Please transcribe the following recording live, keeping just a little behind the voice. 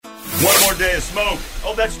One more day of smoke.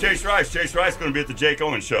 Oh, that's Chase Rice. Chase Rice is going to be at the Jake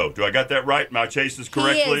Owens Show. Do I got that right? My chases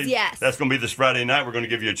correctly? He is, yes. That's going to be this Friday night. We're going to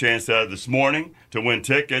give you a chance this morning to win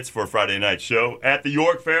tickets for a Friday night show at the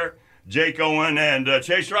York Fair. Jake Owen and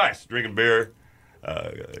Chase Rice drinking beer.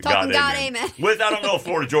 Talking God, amen. I don't know if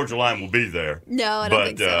Florida Georgia Line will be there. No, I don't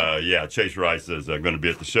think so. Yeah, Chase Rice is going to be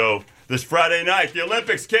at the show this Friday night. The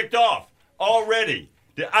Olympics kicked off already.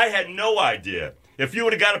 I had no idea. If you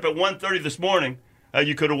would have got up at 1:30 this morning,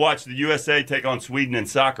 you could have watched the USA take on Sweden in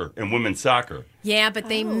soccer, in women's soccer. Yeah, but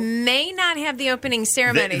they may not have the opening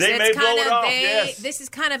ceremonies. They may blow it off, yes. This is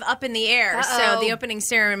kind of up in the air. So the opening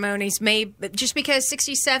ceremonies may, just because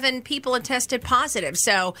 67 people have tested positive.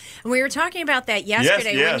 So we were talking about that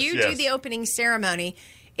yesterday. Yes, when you do the opening ceremony,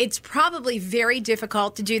 it's probably very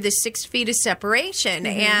difficult to do the 6 feet of separation.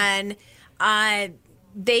 And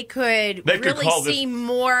they could really see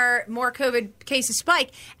more COVID cases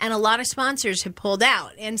spike, and a lot of sponsors have pulled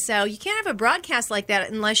out. And so you can't have a broadcast like that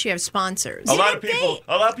unless you have sponsors. A lot of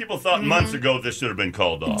people thought months ago this should have been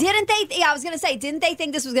called off. Didn't they? I was going to say, didn't they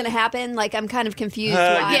think this was going to happen? Like, I'm kind of confused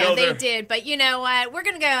why. Yeah, they did. But you know what? We're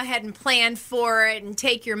going to go ahead and plan for it and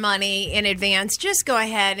take your money in advance. Just go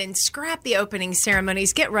ahead and scrap the opening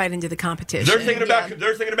ceremonies. Get right into the competition. They're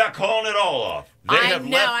thinking about calling it all off. They have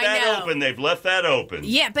left that open. They've left that open.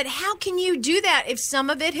 Yeah, but how can you do that if some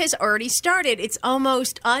of it has already started? It's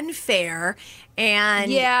almost unfair.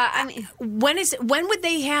 And I mean, when would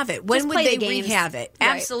they have it? When would they rehab it? Right.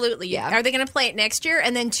 Absolutely. Yeah. Are they going to play it next year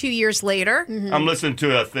and then 2 years later? Mm-hmm. I'm listening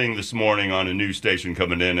to a thing this morning on a news station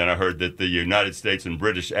coming in, and I heard that the United States and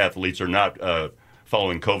British athletes are not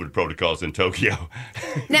following COVID protocols in Tokyo.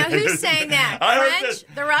 Now, who's saying that? French?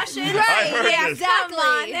 The Russians? I heard this. Come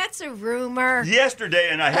on, that's a rumor. Yesterday,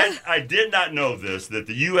 and I did not know this, that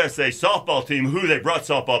the USA softball team, who they brought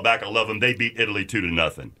softball back, I love them, they beat Italy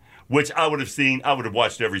 2-0. Which I would have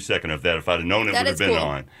watched every second of that if I'd have known it would have been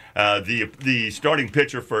on. The starting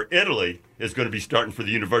pitcher for Italy is going to be starting for the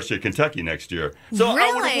University of Kentucky next year. So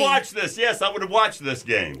I would have watched this. Yes, I would have watched this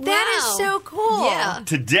game. That is so cool. Yeah.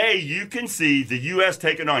 Today, you can see the U.S.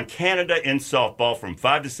 taking on Canada in softball from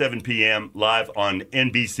 5 to 7 p.m. live on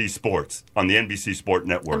NBC Sports, on the NBC Sport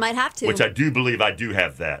Network. I might have to. Which I do believe I do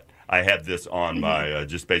have that. I have this on my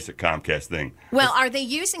just basic Comcast thing. Well, are they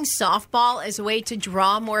using softball as a way to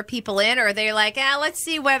draw more people in, or are they like, let's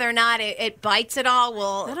see whether or not it bites at all?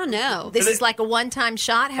 Well, I don't know. This is like a one-time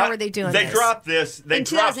shot? How are they doing this? They dropped this. They in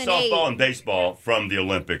dropped 2008. softball and baseball from the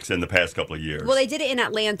Olympics in the past couple of years. Well, they did it in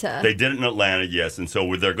Atlanta. They did it in Atlanta, yes. And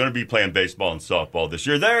so they're going to be playing baseball and softball this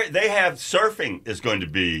year. They have surfing is going to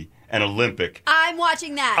be an Olympic. I'm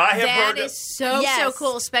watching that. That is so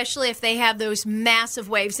cool, especially if they have those massive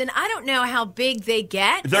waves. And I don't know how big they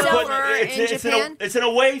get in Japan. It's in a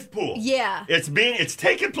wave pool. Yeah. It's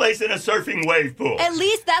taking place in a surfing wave pool. At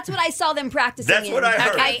least that's what I saw them practicing That's what I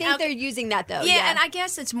heard. I think they're using that, though. Yeah, and I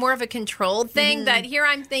guess it's more of a controlled thing that here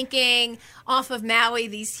I'm thinking off of Maui,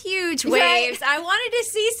 these huge waves. I wanted to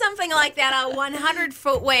see something like that, a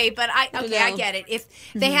 100-foot wave, but I get it. If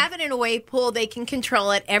they have it in a wave pool, they can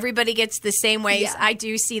control it. Everybody gets the same waves. Yeah. I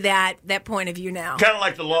do see that point of view now. Kind of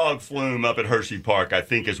like the log flume up at Hershey Park, I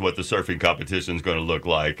think is what the surfing competition is going to look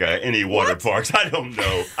like. Any water parks, I don't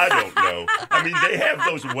know. I mean, they have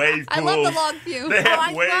those wave pools. I love the log view. They have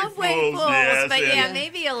I love wave pools, yes, but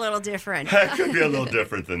maybe a little different. It could be a little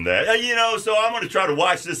different than that. So I'm going to try to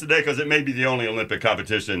watch this today because it may be the only Olympic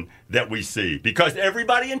competition that we see. Because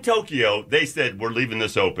everybody in Tokyo, they said, we're leaving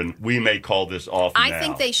this open. We may call this off now. I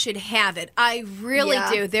think they should have it. I really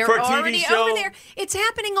do. They're For a TV already show? over there. It's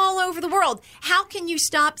happening all over the world. How can you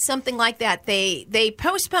stop something like that? They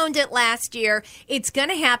postponed it last year. It's going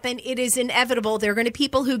to happen. It is inevitable. There are going to be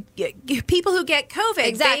people who get COVID.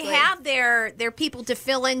 Exactly. They have their people to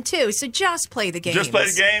fill in too. So just play the games. Just play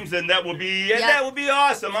the games, and that would be that would be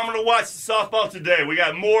awesome. I'm going to watch the softball today. We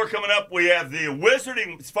got more coming up. We have the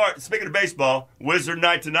Wizarding. Speaking of baseball, Wizard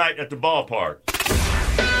night tonight at the ballpark.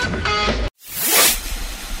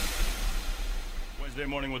 Wednesday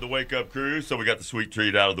morning with the Wake Up Crew. So we got the sweet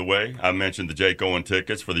treat out of the way. I mentioned the Jake Owen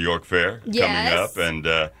tickets for the York Fair coming up,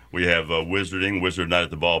 and we have Wizard night at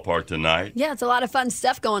the ballpark tonight. Yeah, it's a lot of fun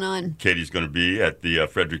stuff going on. Katie's going to be at the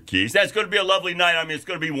Frederick Keys. That's going to be a lovely night. I mean, it's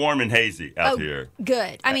going to be warm and hazy out here.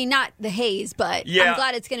 Good. I mean, not the haze, but I'm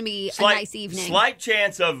glad it's going to be a nice evening. Slight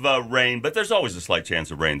chance of rain, but there's always a slight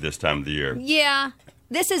chance of rain this time of the year. Yeah.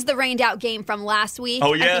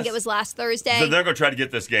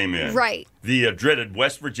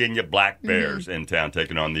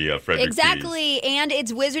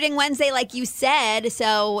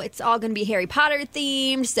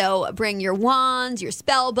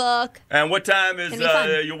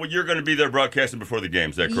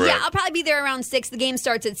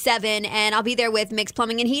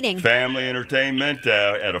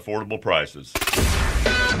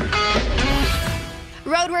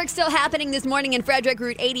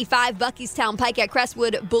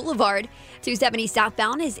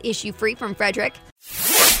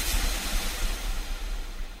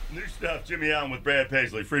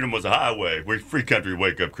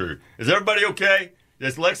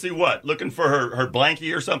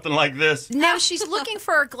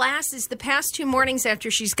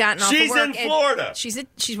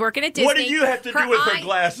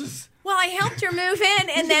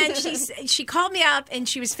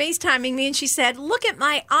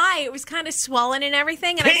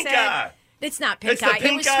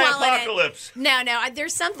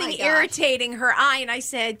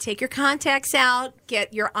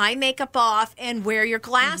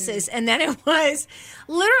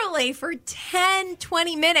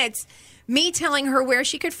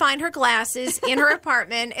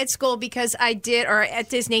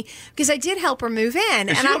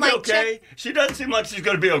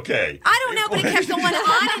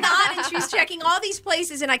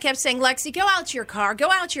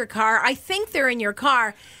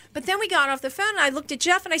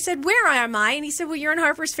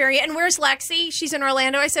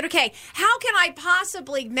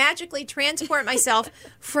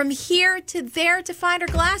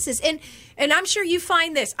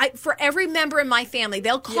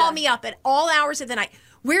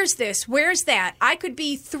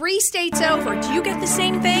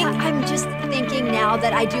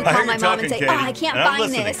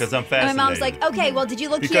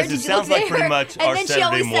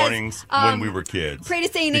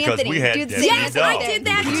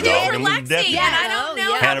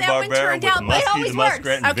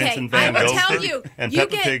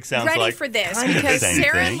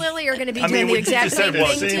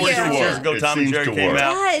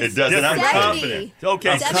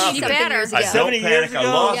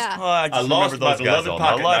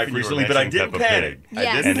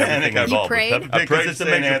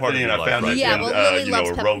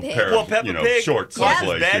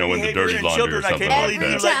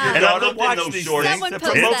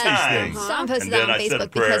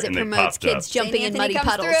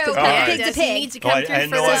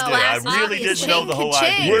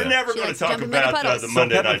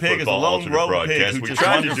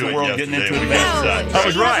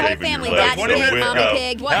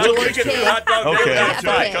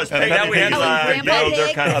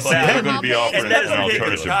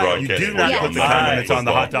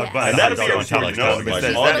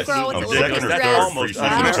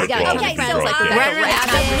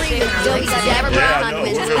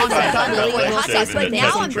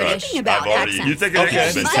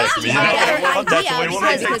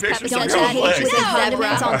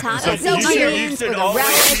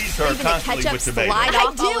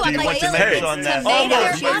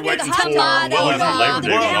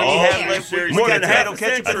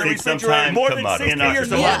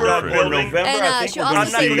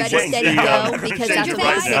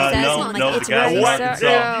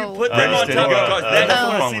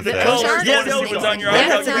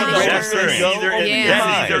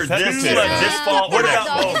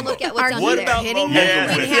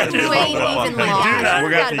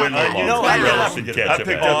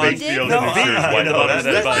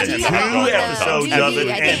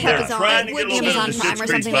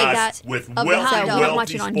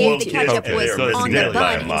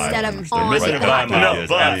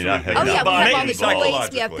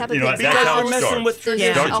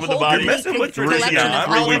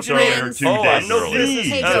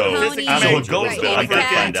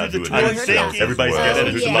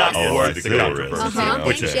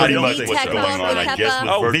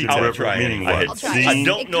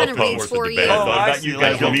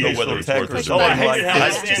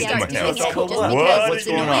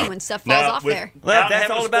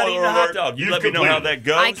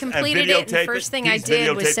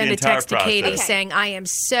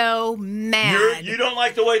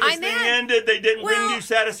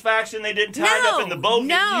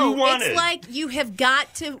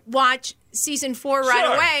 to watch season 4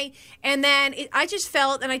 right away. And then I just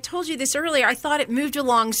felt, and I told you this earlier, I thought it moved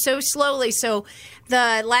along so slowly. So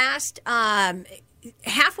the last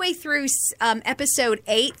halfway through episode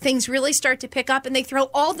 8, things really start to pick up and they throw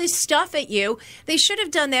all this stuff at you. They should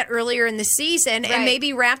have done that earlier in the season and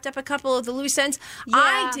maybe wrapped up a couple of the loose ends. Yeah.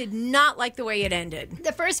 I did not like the way it ended.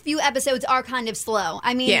 The first few episodes are kind of slow.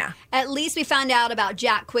 I mean, at least we found out about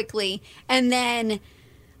Jack quickly, and then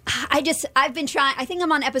I've been trying. I think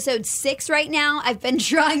I'm on episode 6 right now. I've been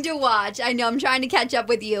trying to watch. I know I'm trying to catch up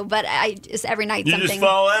with you, but I just every night you something. You just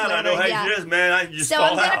fall out. I know how it is, man. You just fall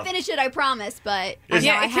out. So I'm going to finish it, I promise, but I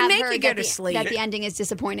have heard that the ending is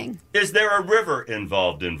disappointing. Is there a river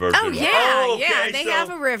involved in Virgin? Oh, yeah. They have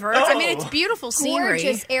a river. I mean, it's beautiful scenery.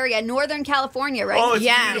 Gorgeous area. Northern California, right? Oh, it's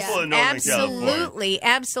beautiful in Northern California.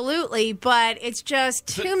 Absolutely. But it's just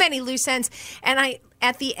too many loose ends. And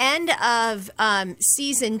at the end of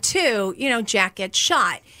season 2, Jack gets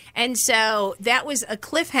shot. And so that was a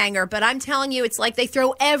cliffhanger. But I'm telling you, it's like they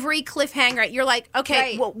throw every cliffhanger at you. You're like,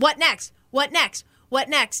 okay, well, what next? What next? What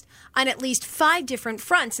next? On at least 5 different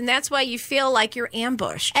fronts. And that's why you feel like you're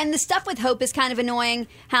ambushed. And the stuff with Hope is kind of annoying,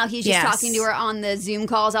 how he's just talking to her on the Zoom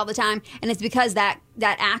calls all the time. And it's because that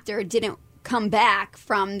actor didn't come back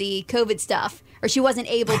from the COVID stuff. Or she wasn't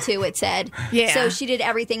able to, it said. So she did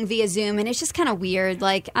everything via Zoom, and it's just kind of weird.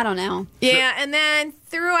 Like, I don't know. Yeah, and then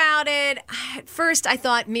throughout it, at first I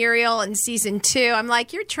thought Muriel in season 2, I'm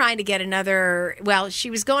like, you're trying to get another, she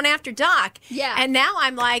was going after Doc. Yeah. And now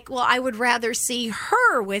I'm like, well, I would rather see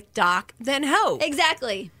her with Doc than Hope.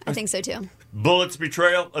 Exactly. I think so, too. Bullets,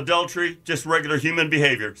 betrayal, adultery, just regular human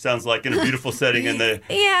behavior. Sounds like in a beautiful setting in the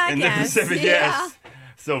Pacific. Yes.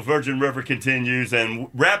 So Virgin River continues, and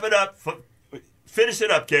wrap it up. Finish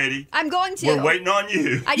it up, Katie. I'm going to. We're waiting on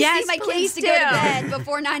you. I just need my kids to go to bed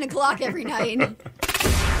before 9 o'clock every night.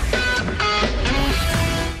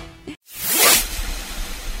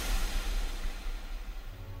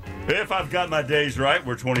 If I've got my days right,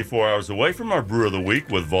 we're 24 hours away from our Brew of the Week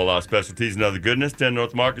with Voila Specialties and Other Goodness, 10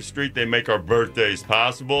 North Market Street. They make our birthdays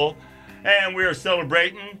possible. And we are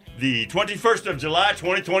celebrating the 21st of July,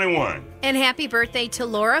 2021. And happy birthday to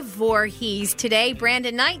Laura Voorhees. Today,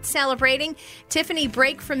 Brandon Knight celebrating. Tiffany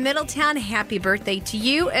Brake from Middletown, happy birthday to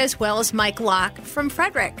you, as well as Mike Locke from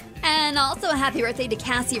Frederick. And also a happy birthday to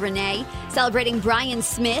Cassie Renee, celebrating Brian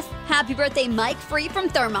Smith. Happy birthday, Mike Free from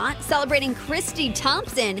Thurmont, celebrating Christy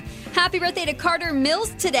Thompson. Happy birthday to Carter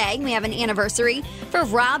Mills today. We have an anniversary for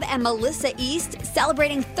Rob and Melissa East,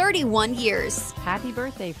 celebrating 31 years. Happy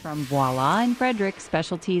birthday from Voila in Frederick,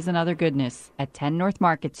 Specialties and Other Goodness at 10 North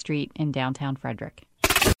Market Street in downtown Frederick.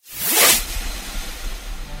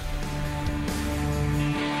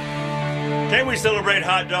 Can we celebrate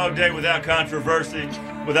Hot Dog Day without controversy,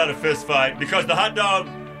 without a fist fight? Because the hot dog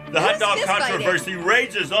controversy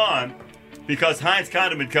rages on because Heinz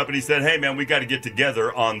Condiment Company said, hey, man, we got to get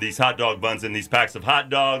together on these hot dog buns and these packs of hot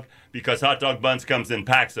dog because hot dog buns comes in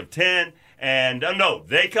packs of 10. And no,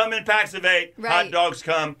 they come in packs of 8. Right. Hot dogs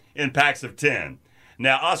come in packs of 10.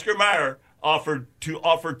 Now, Oscar Mayer offered 2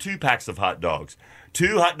 packs of hot dogs.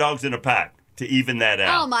 2 hot dogs in a pack. To even that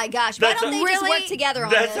out. Oh, my gosh. Why don't they just work together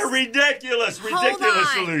on this? That's a ridiculous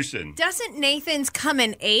solution. Doesn't Nathan's come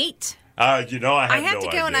in 8? I have no idea. I have to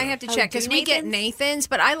go and I have to check because we get Nathan's,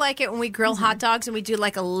 but I like it when we grill hot dogs and we do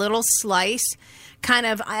like a little slice kind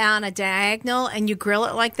of on a diagonal and you grill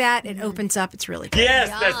it like that. It opens up. It's really good. Yes,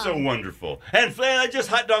 that's so wonderful. And just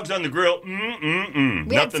hot dogs on the grill.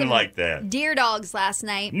 Nothing like that. Deer dogs last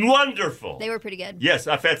night. Wonderful. They were pretty good. Yes,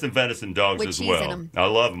 I've had some venison dogs as well. With cheese in them. I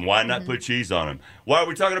love them. Why not put cheese on them? Why are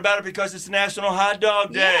we talking about it? Because it's National Hot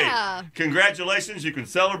Dog Day. Yeah. Congratulations. You can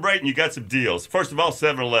celebrate and you got some deals. First of all,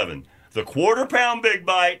 7-Eleven. The quarter-pound Big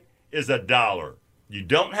Bite is $1. You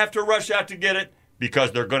don't have to rush out to get it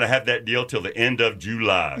because they're going to have that deal till the end of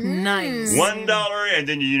July. Nice. $1, and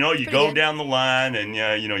then you go down the line and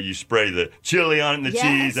you spray the chili on it and the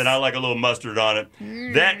cheese, and I like a little mustard on it.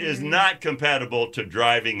 That is not compatible to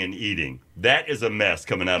driving and eating. That is a mess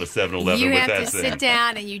coming out of 7-Eleven. You have to sit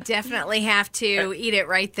down, and you definitely have to eat it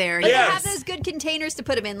right there. But you have those good containers to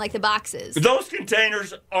put them in, like the boxes. Those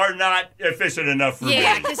containers are not efficient enough for me.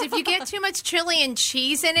 Yeah, because if you get too much chili and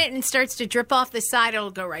cheese in it and it starts to drip off the side,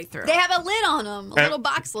 it'll go right through. They have a lid on them, a little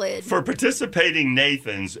box lid. For participating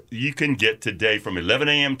Nathans, you can get today from 11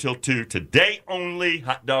 a.m. till 2. Today only,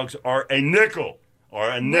 hot dogs are a nickel.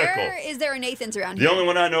 Where is there a Nathan's around here? The only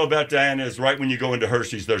one I know about, Diana, is right when you go into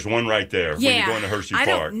Hershey's. There's one right there when you go into Hershey Park.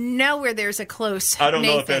 I don't know where there's a close I don't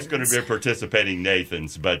know if that's going to be a participating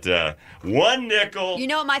Nathan's, but $1 nickel. You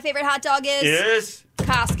know what my favorite hot dog is? Is?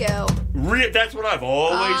 Costco. That's what I've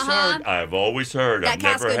always heard. I've always heard. That I've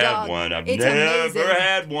never Costco had dog. one. I've It's never amazing.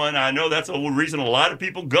 had one. I know that's a reason a lot of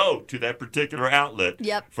people go to that particular outlet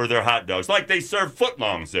for their hot dogs. Like they serve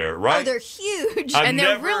footlongs there, right? Oh, they're huge. And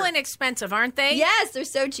they're real inexpensive, aren't they? Yes, they're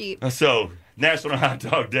so cheap. So, National Hot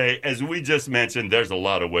Dog Day, as we just mentioned, there's a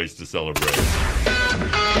lot of ways to celebrate.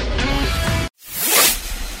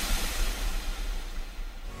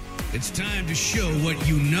 It's time to show what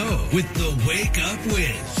you know with the Wake Up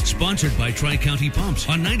Whiz. Sponsored by Tri-County Pumps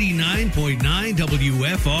on 99.9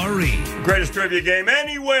 WFRE. Greatest trivia game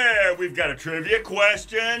anywhere. We've got a trivia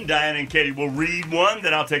question. Diane and Katie will read one.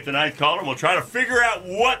 Then I'll take the ninth caller and we'll try to figure out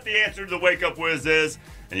what the answer to the Wake Up Whiz is.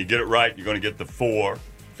 And you get it right, you're going to get the $5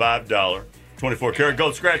 24-karat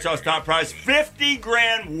gold scratch-off top prize,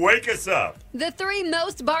 $50,000. Wake us up. The 3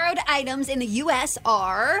 most borrowed items in the U.S.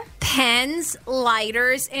 are pens,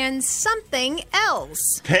 lighters, and something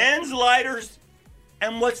else. Pens, lighters,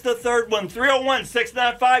 and what's the third one?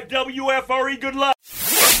 301-695-WFRE. Good luck.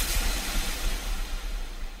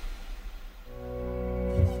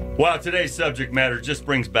 Wow, today's subject matter just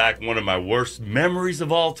brings back one of my worst memories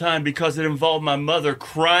of all time because it involved my mother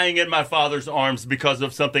crying in my father's arms because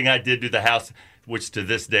of something I did to the house, which to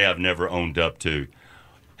this day I've never owned up to.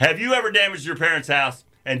 Have you ever damaged your parents' house,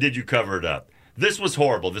 and did you cover it up? This was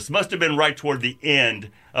horrible. This must have been right toward the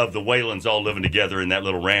end of the Whalens all living together in that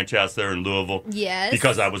little ranch house there in Louisville. Yes.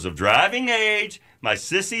 Because I was of driving age, my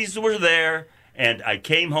sissies were there, and I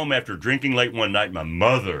came home after drinking late one night. My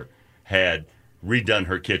mother had redone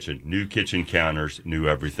her kitchen, new kitchen counters, new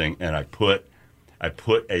everything, and I put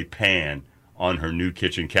a pan on her new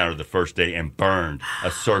kitchen counter the first day and burned a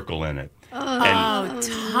circle in it. Tom.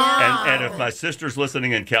 And if my sister's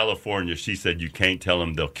listening in California, she said, you can't tell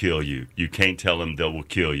them they'll kill you. You can't tell them they will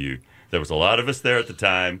kill you. There was a lot of us there at the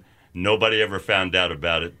time. Nobody ever found out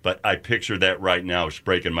about it, but I picture that right now. It's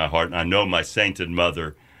breaking my heart, and I know my sainted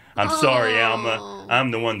mother. I'm sorry, Alma.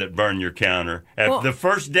 I'm the one that burned your counter. The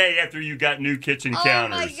first day after you got new kitchen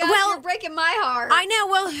counters. Oh, my God, you're breaking my heart. I know.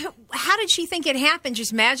 Well, how did she think it happened?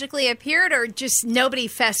 Just magically appeared, or just nobody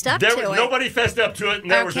fessed up to it? Nobody fessed up to it,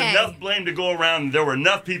 and there was enough blame to go around, and there were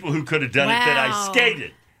enough people who could have done it that I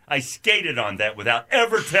skated. I skated on that without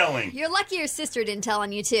ever telling. You're lucky your sister didn't tell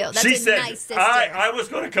on you, too. That's she a said, nice sister. I was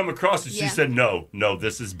going to come across it. She said, no,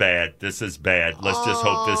 this is bad. This is bad. Let's just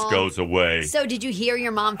hope this goes away. So did you hear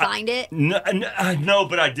your mom find it? No,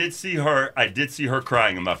 but I did see her. I did see her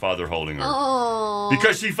crying and my father holding her. Oh.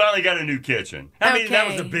 Because she finally got a new kitchen. I mean, that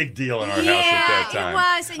was a big deal in our house at that time. It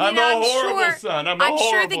was. And, I'm a horrible son. I'm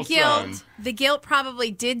sure the guilt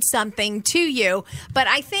probably did something to you. But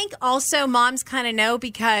I think also moms kind of know,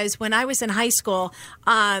 because when I was in high school,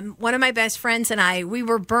 one of my best friends and we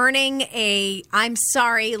were burning a "I'm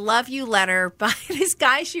sorry, love you" letter by this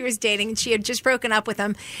guy she was dating, and she had just broken up with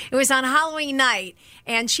him. It was on Halloween night,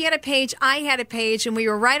 and she had a page, I had a page, and we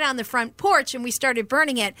were right on the front porch, and we started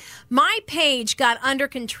burning it. My page got under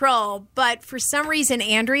control, but for some reason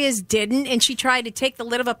Andrea's didn't, and she tried to take the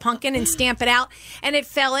lid of a pumpkin and stamp it out, and it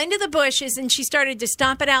fell into the bushes, and she started to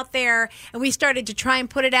stomp it out there, and we started to try and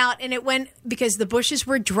put it out, and it went, because the bushes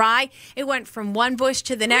were dry, it went from one bush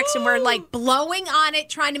to the next, and we're like blowing on it,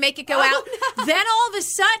 trying to make it go out. No. Then all of a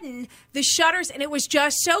sudden, the shutters, and it was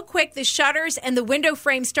just so quick, the shutters and the window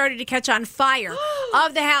frame started to catch on fire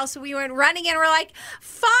of the house. We went running in, we're like,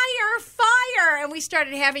 fire, fire. And we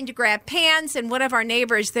started having to grab pans, and one of our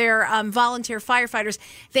neighbors, they're volunteer firefighters,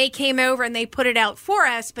 they came over and they put it out for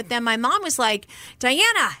us. But then my mom was like, Diana,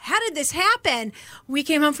 how did this happen? We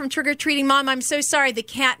came home from trick-or-treating. Mom, I'm so sorry, the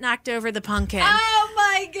cat knocked over the pumpkin. Oh,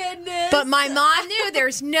 my goodness. But my mom knew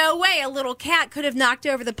there's no way a little cat could have knocked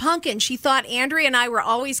over the pumpkin. She thought Andrea and I were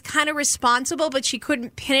always kind of responsible, but she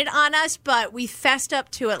couldn't pin it on us, but we fessed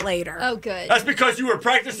up to it later. Oh, good. That's because you were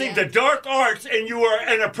practicing the dark arts and you were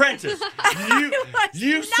an apprentice.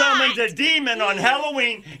 You summoned a demon on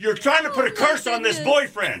Halloween. You're trying to put a curse on this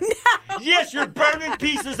boyfriend. No. Yes, you're burning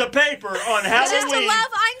pieces of paper on Halloween. Just to love,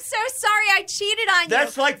 I'm so sorry I cheated on you.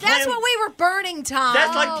 That's what we were burning, Tom.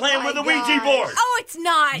 That's like playing with a Ouija board. Oh, it's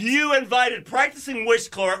not. You invited practicing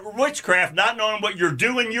witchcraft, not knowing what you're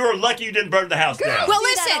doing. You're lucky you didn't burn the house down. Well, do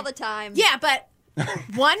listen, that all the time. Yeah, but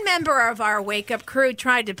one member of our Wake Up crew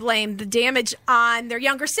tried to blame the damage on their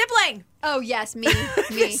younger sibling. Oh, yes, me.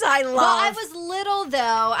 Yes, I love. Well, I was little,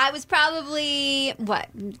 though. I was probably,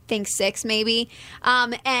 6 maybe.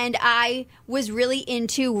 And I was really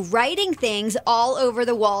into writing things all over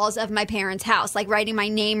the walls of my parents' house, like writing my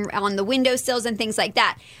name on the windowsills and things like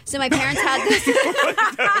that. So my parents had this.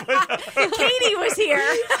 Katie was here.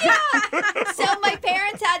 Yeah. So my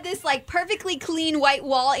parents had this like perfectly clean white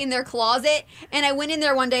wall in their closet. And I went in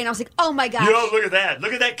there one day and I was like, oh my gosh. Yo, look at that.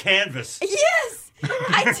 Look at that canvas. Yes.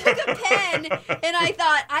 I took a pen and I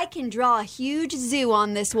thought, I can draw a huge zoo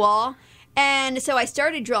on this wall. And so I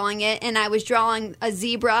started drawing it, and I was drawing a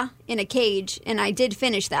zebra in a cage, and I did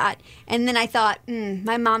finish that. And then I thought,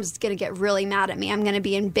 my mom's going to get really mad at me. I'm going to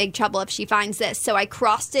be in big trouble if she finds this. So I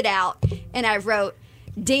crossed it out, and I wrote,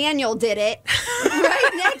 Daniel did it,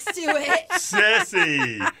 right next to it.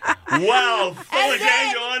 Sissy. Wow, throw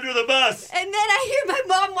Daniel under the bus. And then I hear my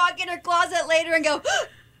mom walk in her closet later and go,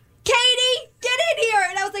 Katie, get in here.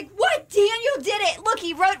 And I was like, what? Daniel did it. Look,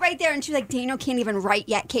 he wrote right there. And she was like, Daniel can't even write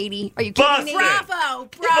yet, Katie. Are you kidding me? Bravo.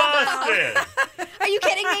 Busted. Are you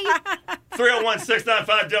kidding me?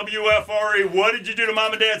 301-695-WFRE. What did you do to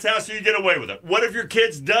Mom and Dad's house so you get away with it? What have your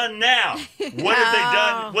kids done now? What have they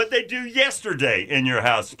done? What they do yesterday in your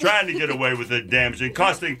house trying to get away with it, damaging,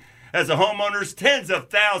 costing, as a homeowners, tens of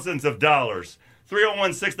thousands of dollars.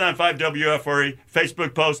 301-695-WFRE.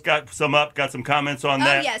 Facebook post, got some comments on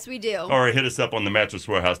that? Oh, yes, we do. Or hit us up on the Mattress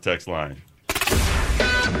Warehouse text line.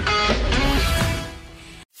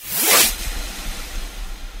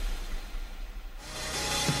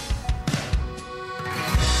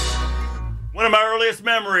 One of my earliest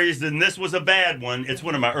memories, and this was a bad one, it's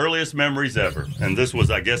one of my earliest memories ever. And this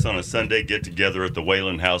was, I guess, on a Sunday get-together at the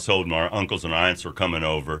Whalen household, and our uncles and aunts were coming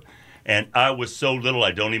over. And I was so little, I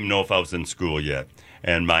don't even know if I was in school yet.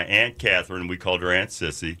 And my Aunt Catherine, we called her Aunt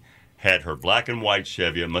Sissy, had her black and white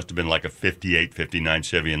Chevy. It must have been like a 58, 59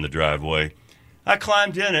 Chevy in the driveway. I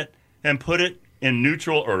climbed in it and put it in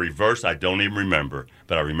neutral or reverse. I don't even remember.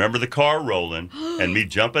 But I remember the car rolling and me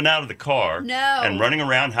jumping out of the car and running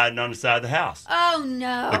around hiding on the side of the house. Oh,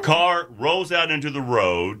 no. The car rolls out into the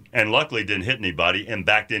road and luckily didn't hit anybody and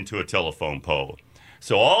backed into a telephone pole.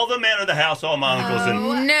 So all the men of the house, all my uncles, and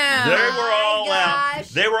they were all out.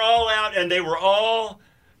 They were all out, and they were all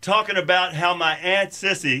talking about how my Aunt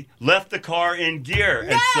Sissy left the car in gear.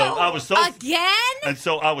 And so I was so again. And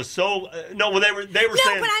so I was so they were saying. No, but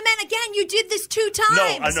I meant again. You did this 2 times.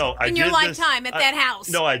 No, I know. In your lifetime at that house.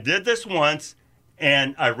 No, I did this once.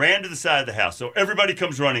 And I ran to the side of the house. So everybody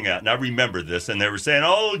comes running out. And I remember this. And they were saying,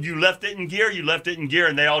 oh, you left it in gear. You left it in gear.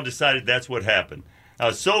 And they all decided that's what happened. I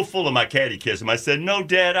was so full of my catechism. I said, no,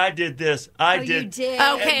 Dad, I did this. I did. You did.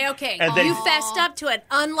 Okay. And you fessed up to it,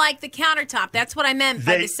 unlike the countertop. That's what I meant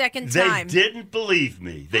by the second time. They didn't believe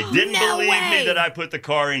me. They didn't believe me that I put the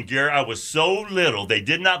car in gear. I was so little. They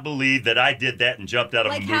did not believe that I did that and jumped out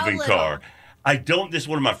of a moving car. This is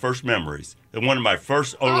one of my first memories. One of my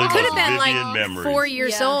first early most vivid memories. 4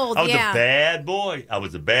 years old. I was a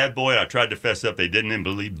bad boy. I tried to fess up. They didn't even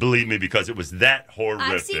believe me because it was that horrific.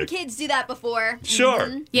 I've seen kids do that before. Sure.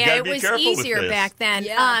 Mm-hmm. Yeah, it was easier back then.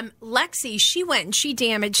 Yeah. Lexi, she went and she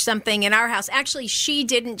damaged something in our house. Actually, she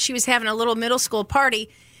didn't. She was having a little middle school party.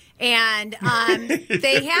 And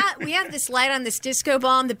we had this light on this disco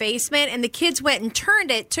ball in the basement, and the kids went and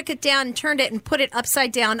took it down and turned it and put it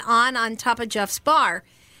upside down on top of Jeff's bar.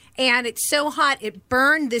 And it's so hot, it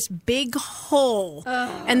burned this big hole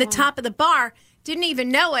in the top of the bar. Didn't even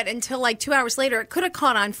know it until like 2 hours later. It could have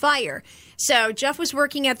caught on fire. So Jeff was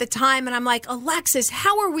working at the time, and I'm like, Alexis,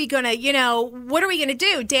 how are we going to, what are we going to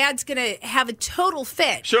do? Dad's going to have a total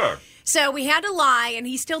fit. Sure. So we had to lie, and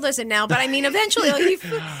he still doesn't know. But I mean, eventually, all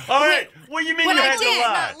right. What do you mean you had to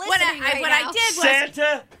lie? What I did was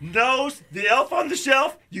Santa knows the elf on the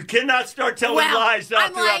shelf. You cannot start telling lies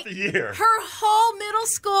throughout the year. Her whole middle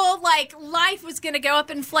school life was going to go up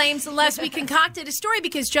in flames unless we concocted a story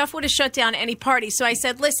because Jeff would have shut down any party. So I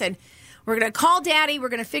said, listen, we're going to call Daddy. We're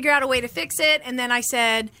going to figure out a way to fix it. And then I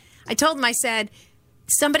told him,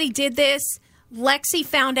 somebody did this. Lexi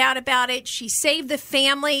found out about it. She saved the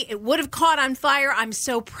family. It would have caught on fire. I'm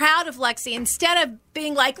so proud of Lexi. Instead of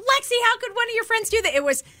being like, Lexi, how could one of your friends do that?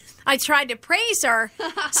 I tried to praise her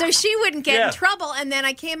so she wouldn't get in trouble. And then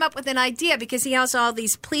I came up with an idea because he has all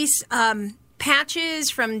these police patches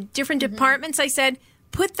from different departments. I said,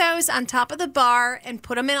 put those on top of the bar and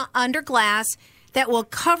put them under glass that will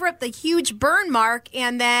cover up the huge burn mark,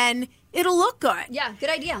 and then it'll look good. Yeah, good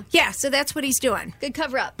idea. Yeah, so that's what he's doing. Good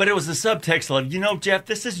cover up. But it was the subtext of, Jeff,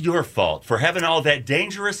 this is your fault for having all that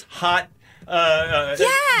dangerous, hot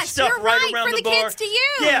stuff right around for the bar. kids to use.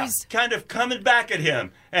 Yeah, kind of coming back at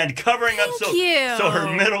him and covering up so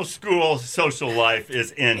her middle school social life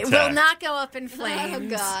is intact. It will not go up in flames.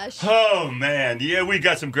 Oh, gosh. Oh, man. Yeah, we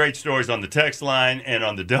got some great stories on the text line and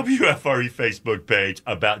on the WFRE Facebook page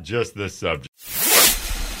about just this subject.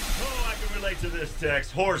 Oh, I can relate to this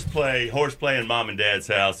text. Horseplay in mom and dad's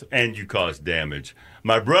house, and you caused damage.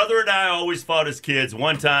 My brother and I always fought as kids.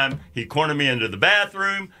 One time, he cornered me into the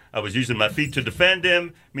bathroom. I was using my feet to defend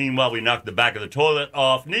him. Meanwhile, we knocked the back of the toilet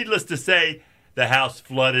off. Needless to say, the house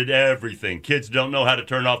flooded everything. Kids don't know how to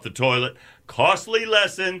turn off the toilet. Costly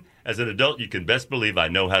lesson. As an adult, you can best believe I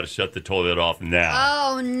know how to shut the toilet off now.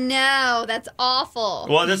 Oh, no. That's awful.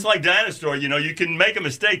 Well, that's like Dinah's story. You know, you can make a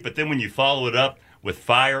mistake, but then when you follow it up with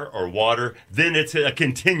fire or water, then it's a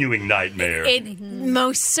continuing nightmare. It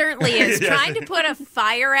most certainly is. Trying to put a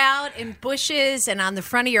fire out in bushes and on the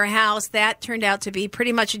front of your house, that turned out to be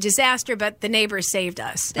pretty much a disaster, but the neighbors saved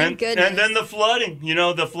us. Thank goodness. And then the flooding. You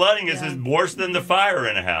know, the flooding is worse than the fire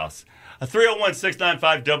in a house.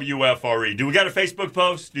 301-695-WFRE. Do we got a Facebook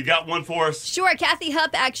post? You got one for us? Sure. Kathy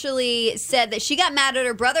Hupp actually said that she got mad at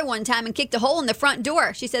her brother one time and kicked a hole in the front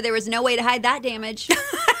door. She said there was no way to hide that damage.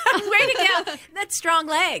 Way to go. That's strong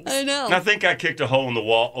legs. I know. I think I kicked a hole in the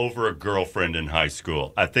wall over a girlfriend in high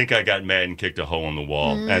school. I think I got mad and kicked a hole in the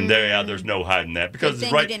wall. And there's no hiding that. Because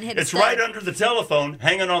it's right under the telephone,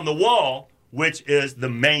 hanging on the wall, which is the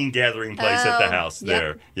main gathering place at the house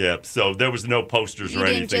there. Yep. So there was no posters or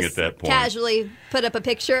anything at that point. Casually put up a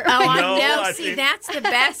picture. Oh, no. See, that's the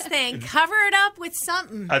best thing. Cover it up with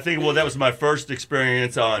something. I think, that was my first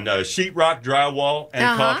experience on sheetrock, drywall,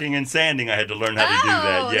 and caulking and sanding. I had to learn how to do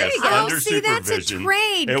that. Yes, there you go. Under See, supervision. that's a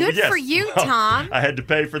trade. Good for you, Tom. I had to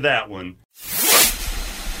pay for that one.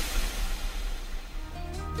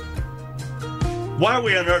 Why are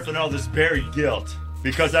we unearthing all this buried guilt?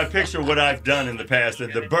 Because I picture what I've done in the past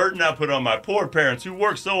and the burden I put on my poor parents who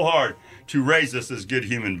worked so hard to raise us as good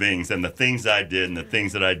human beings, and the things I did and the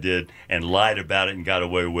things that I did and lied about it and got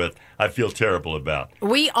away with, I feel terrible about.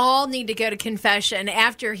 We all need to go to confession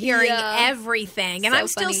after hearing everything. And I'm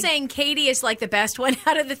still saying Katie is like the best one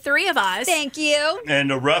out of the three of us. Thank you.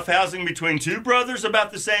 And a rough housing between two brothers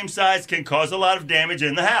about the same size can cause a lot of damage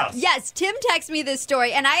in the house. Yes, Tim texted me this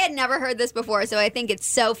story, and I had never heard this before, so I think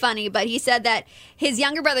it's so funny. But he said that his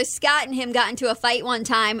younger brother Scott and him got into a fight one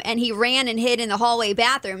time, and he ran and hid in the hallway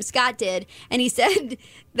bathroom. Scott did. And he said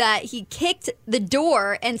that he kicked the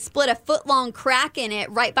door and split a foot-long crack in it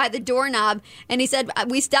right by the doorknob. And he said,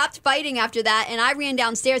 we stopped fighting after that, and I ran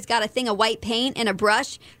downstairs, got a thing of white paint and a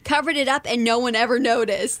brush, covered it up, and no one ever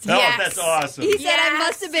noticed. Oh, that's awesome. He said, I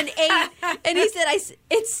must have been 8. And he said,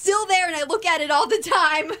 it's still there, and I look at it all the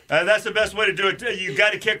time. That's the best way to do it. You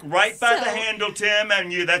got to kick right by the handle, Tim,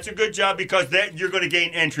 and that's a good job because you're going to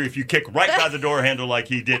gain entry if you kick right by the door handle like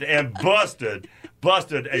he did and busted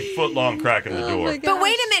a foot-long crack in the door. But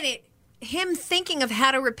wait a minute. Him thinking of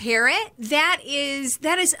how to repair it, that is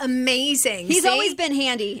amazing. He's always been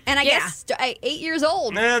handy. And I guess 8 years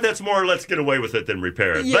old. Nah, that's more let's get away with it than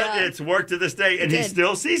repair it. Yeah. But it's worked to this day, and he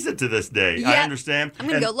still sees it to this day. Yep. I understand. I'm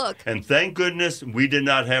going to go look. And thank goodness we did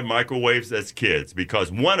not have microwaves as kids,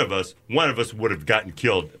 because one of us would have gotten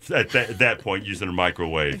killed at that point using a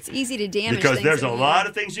microwave. It's easy to damage because things. There's a lot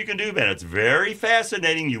of things you can do, man. It's very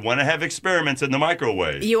fascinating. You want to have experiments in the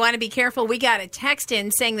microwave. You want to be careful. We got a text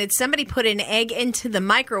in saying that somebody put an egg into the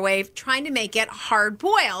microwave trying to make it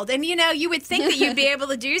hard-boiled. And, you would think that you'd be able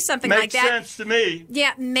to do something like that. Makes sense to me.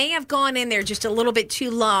 Yeah, may have gone in there just a little bit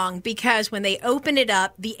too long because when they opened it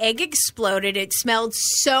up, the egg exploded. It smelled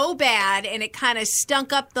so bad, and it kind of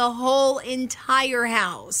stunk up the whole entire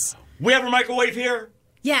house. We have a microwave here.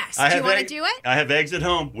 Yes. Do you want to do it? I have eggs at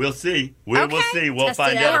home. We'll see. We'll see. We'll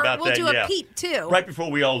find out about that. We'll do a peep, too. Right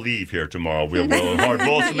before we all leave here tomorrow, we'll hard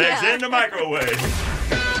boil some eggs in the microwave.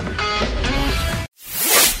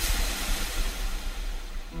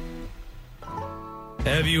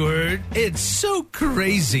 Have you heard? It's so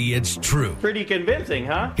crazy it's true. Pretty convincing,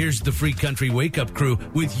 huh? Here's the Free Country Wake Up Crew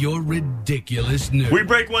with your ridiculous news. We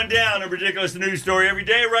break one down, a ridiculous news story every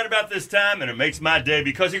day right about this time, and it makes my day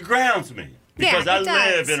because it grounds me. Because I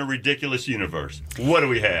live in a ridiculous universe. What do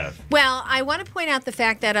we have? Well, I want to point out the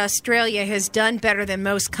fact that Australia has done better than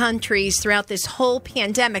most countries throughout this whole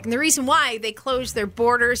pandemic. And the reason why they closed their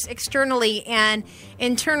borders externally and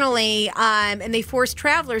internally, and they force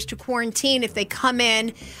travelers to quarantine if they come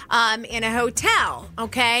in a hotel,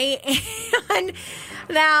 okay? And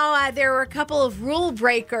now, there were a couple of rule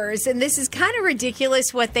breakers, and this is kind of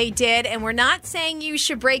ridiculous what they did. And we're not saying you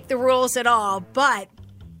should break the rules at all, but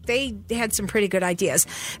they had some pretty good ideas.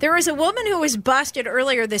 There was a woman who was busted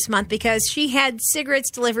earlier this month because she had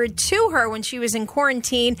cigarettes delivered to her when she was in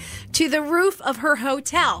quarantine to the roof of her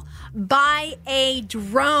hotel by a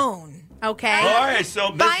drone. Okay. All right,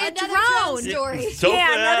 so by a drone story.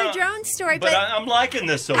 Another drone story. But I'm liking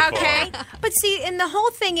this so far. Okay. But see, and the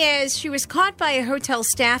whole thing is she was caught by a hotel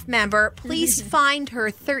staff member. Police fined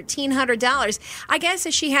her $1,300. I guess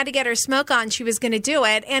if she had to get her smoke on, she was going to do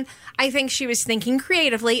it. And I think she was thinking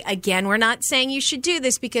creatively. Again, we're not saying you should do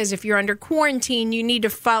this because if you're under quarantine, you need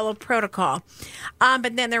to follow protocol.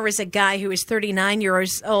 But then there was a guy who was 39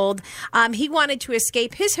 years old. He wanted to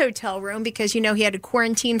escape his hotel room because, he had to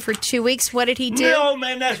quarantine for 2 weeks. What did he do? No,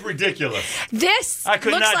 man, that's ridiculous. I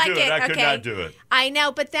could not do it. I could not do it. I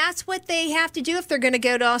know, but that's what they have to do if they're going to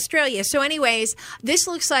go to Australia. So anyways, this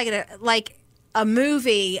looks like a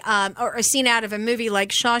movie or a scene out of a movie like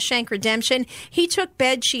Shawshank Redemption. He took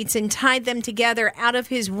bed sheets and tied them together out of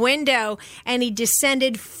his window, and he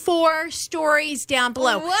descended 4 stories down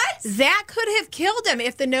below. What? That could have killed him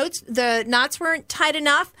if the knots weren't tight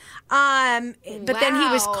enough. But then he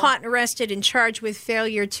was caught and arrested and charged with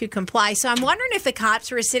failure to comply. So I'm wondering if the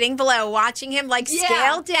cops were sitting below watching him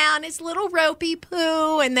scale down his little ropey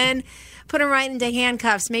poo and then put him right into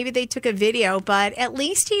handcuffs. Maybe they took a video, but at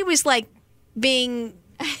least he was being,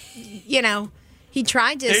 he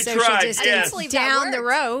tried to social distance down the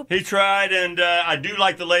rope. He tried, and I do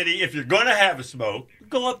like the lady, if you're going to have a smoke,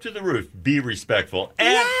 go up to the roof. Be respectful.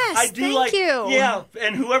 And I do thank you. Yeah,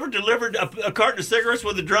 and whoever delivered a carton of cigarettes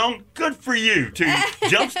with a drone, good for you to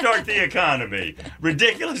jumpstart the economy.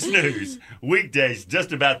 Ridiculous news. Weekdays,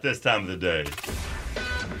 just about this time of the day.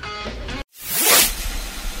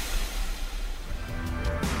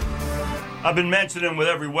 I've been mentioning with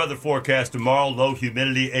every weather forecast tomorrow, low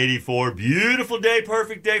humidity 84. Beautiful day,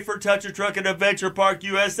 perfect day for Touch a Truck at Adventure Park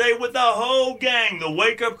USA with the whole gang. The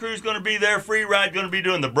Wake Up Crew's going to be there. Free Ride going to be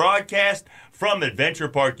doing the broadcast from Adventure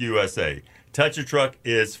Park USA. Touch a Truck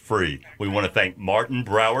is free. We want to thank Martin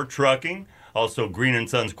Brower Trucking, also Green &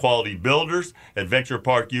 Sons Quality Builders, Adventure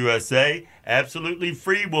Park USA. Absolutely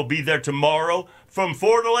free. We'll be there tomorrow from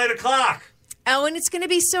 4 to 8 o'clock. Oh, and it's going to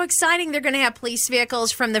be so exciting. They're going to have police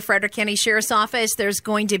vehicles from the Frederick County Sheriff's Office. There's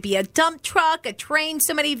going to be a dump truck, a train,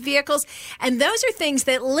 so many vehicles. And those are things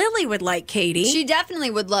that Lily would like, Katie. She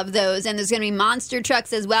definitely would love those. And there's going to be monster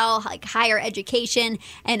trucks as well, like Higher Education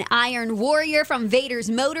and Iron Warrior from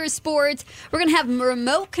Vader's Motorsports. We're going to have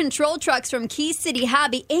remote control trucks from Key City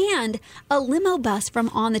Hobby and a limo bus from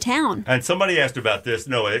On the Town. And somebody asked about this.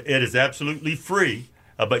 No, it is absolutely free,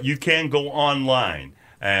 but you can go online.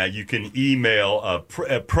 You can email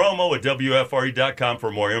promo@wfre.com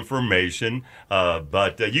for more information.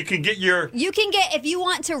 But you can get if you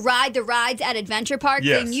want to ride the rides at Adventure Park,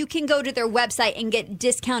 then you can go to their website and get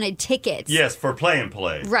discounted tickets. Yes, for play and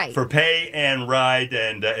play. Right. For pay and ride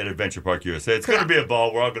and at Adventure Park USA. It's going to be a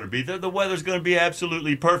ball. We're all going to be there. The weather's going to be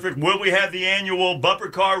absolutely perfect. Will we have the annual bumper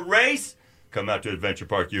car race? Come out to Adventure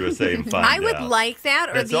Park USA and find out. I would like that,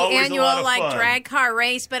 or the annual drag car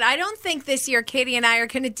race, but I don't think this year Katie and I are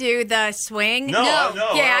going to do the swing. No.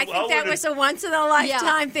 Yeah, I think that was a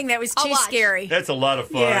once-in-a-lifetime thing that was too scary. That's a lot of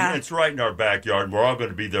fun. Yeah. It's right in our backyard, and we're all going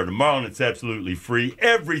to be there tomorrow, and it's absolutely free.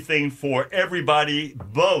 Everything for everybody,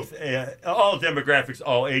 both, all demographics,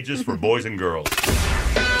 all ages, for boys and girls.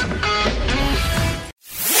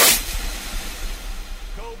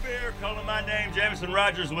 Calling my name, Jameson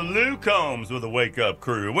Rogers with Lou Combs with the Wake Up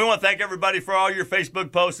Crew. We want to thank everybody for all your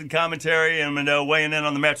Facebook posts and commentary and weighing in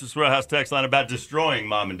on the Mattress Row House text line about destroying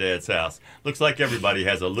Mom and Dad's house. Looks like everybody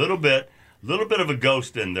has a little bit of a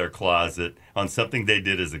ghost in their closet on something they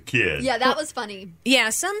did as a kid. Yeah, that was funny. Yeah,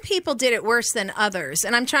 some people did it worse than others.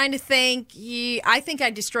 And I'm trying to think, I think I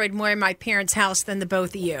destroyed more in my parents' house than the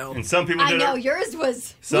both of you. And some people did yours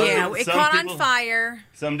was... it caught on fire.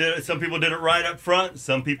 Some people did it right up front.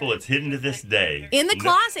 Some people, it's hidden to this day. In the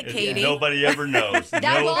closet, Katie. Nobody ever knows.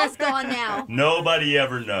 That wall's gone now. Nobody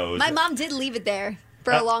ever knows. My mom did leave it there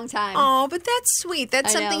for a long time. Oh, but that's sweet.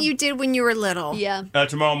 That's something you did when you were little. Yeah.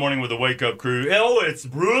 Tomorrow morning with the Wake Up Crew. Oh, it's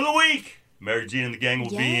Brew of the Week. Mary Jean and the gang will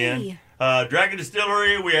be in. Dragon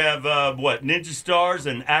Distillery, we have, Ninja Stars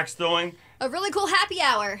and axe throwing. A really cool happy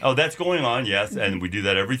hour. Oh, that's going on, yes. And we do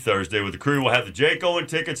that every Thursday with the crew. We'll have the Jake Owen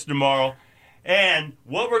tickets tomorrow. And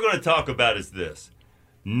what we're going to talk about is this.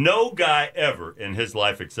 No guy ever in his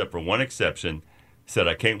life, except for one exception, said,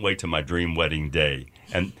 I can't wait till my dream wedding day.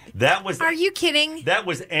 And that was... Are you kidding? That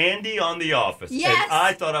was Andy on The Office. Yes. And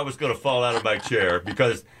I thought I was going to fall out of my chair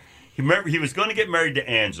because he was going to get married to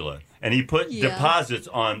Angela. and he put deposits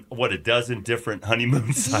on, a dozen different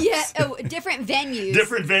honeymoon sites? Yeah, different venues.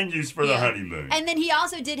 Different venues for the honeymoon. And then he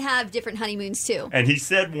also did have different honeymoons, too. And he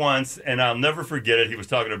said once, and I'll never forget it, he was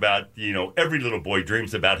talking about, every little boy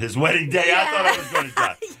dreams about his wedding day. Yeah. I thought I was going to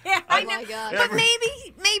die. I know. My God. But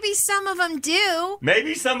maybe some of them do.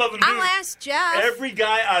 Maybe some of them do. I'll ask Jeff. Every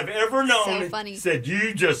guy I've ever known said,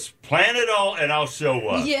 you just plan it all and I'll show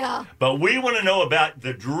up. Yeah. But we want to know about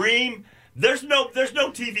the dream. There's no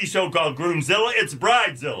TV show called Groomzilla. It's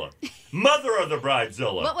Bridezilla. Mother of the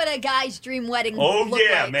Bridezilla. What would a guy's dream wedding look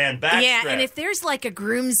like? Man. Backstrap. Yeah, and if there's like a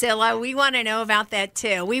Groomzilla, we want to know about that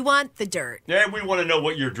too. We want the dirt. Yeah, we want to know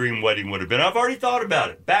what your dream wedding would have been. I've already thought about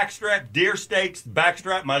it. Backstrap, deer steaks,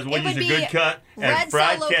 backstrap. Might as well use a good cut. And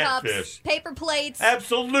fried Solo catfish. Cups, paper plates.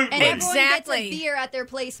 Absolutely. And everyone gets a beer at their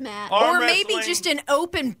placemat. Arm or wrestling. maybe just an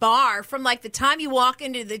open bar from like the time you walk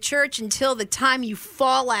into the church until the time you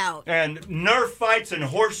fall out. And Nerf fights and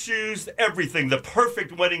horseshoes, everything. The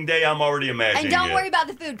perfect wedding day I'm already imagining. And don't worry about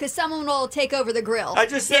the food because someone will take over the grill. I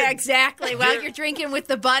just said. Yeah, exactly. While you're drinking with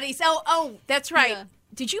the buddies. Oh, that's right. Yeah.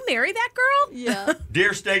 Did you marry that girl? Yeah.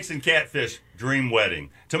 Deer steaks and catfish, dream wedding.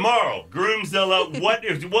 Tomorrow, Groomzilla,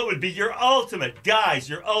 what would be your ultimate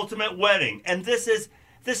wedding? And this is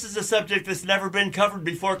a subject that's never been covered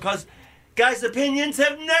before because guys' opinions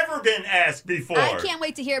have never been asked before. I can't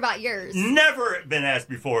wait to hear about yours. Never been asked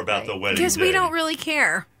before about the wedding Because day. we don't really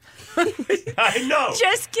care. I know.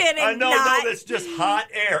 Just kidding. I know. No, that's just hot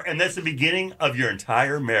air. And that's the beginning of your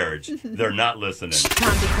entire marriage. They're not listening.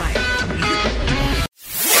 Tom, be quiet.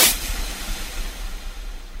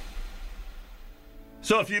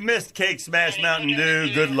 So if you missed Cake Smash Mountain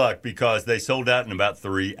Dew, good luck because they sold out in about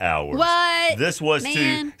 3 hours. What? This was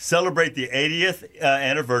Man. to celebrate the 80th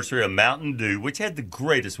anniversary of Mountain Dew, which had the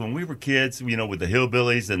greatest. When we were kids, with the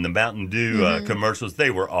Hillbillies and the Mountain Dew commercials, they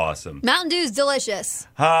were awesome. Mountain Dew's delicious.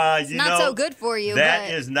 It's not so good for you.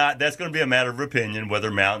 That's going to be a matter of opinion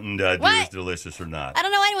whether Mountain Dew is delicious or not. I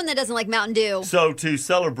don't know anyone that doesn't like Mountain Dew. So to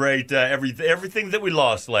celebrate everything that we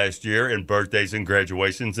lost last year in birthdays and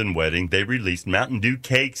graduations and wedding, they released Mountain Dew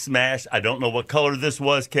Cake Smash. I don't know what color this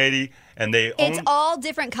was, Katie. And it's all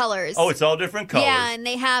different colors. Oh, it's all different colors. Yeah, and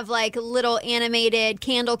they have like little animated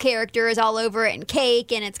candle characters all over it and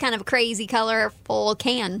cake, and it's kind of a crazy, colorful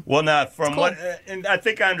can. Well, now, and I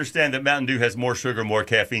think I understand that Mountain Dew has more sugar, more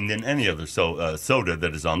caffeine than any other soda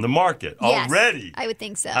that is on the market already. I would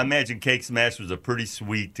think so. I imagine Cake Smash was a pretty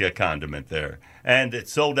sweet condiment there. And it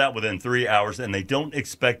sold out within 3 hours, and they don't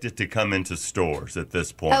expect it to come into stores at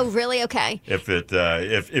this point. Oh, really? Okay.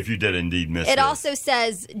 If you did indeed miss it. It also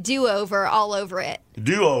says do-over all over it.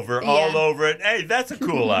 Do-over all over it. Hey, that's a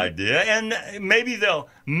cool idea. And maybe they'll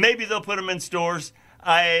put them in stores.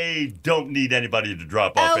 I don't need anybody to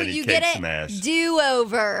drop off any Cake Smash.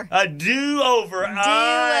 Do-over. A do-over.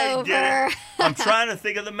 I get it. Do-over. I'm trying to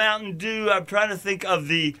think of the Mountain Dew. I'm trying to think of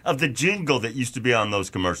the jingle that used to be on those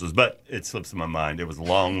commercials, but it slips my mind. It was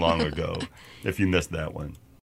long, long ago. If you missed that one.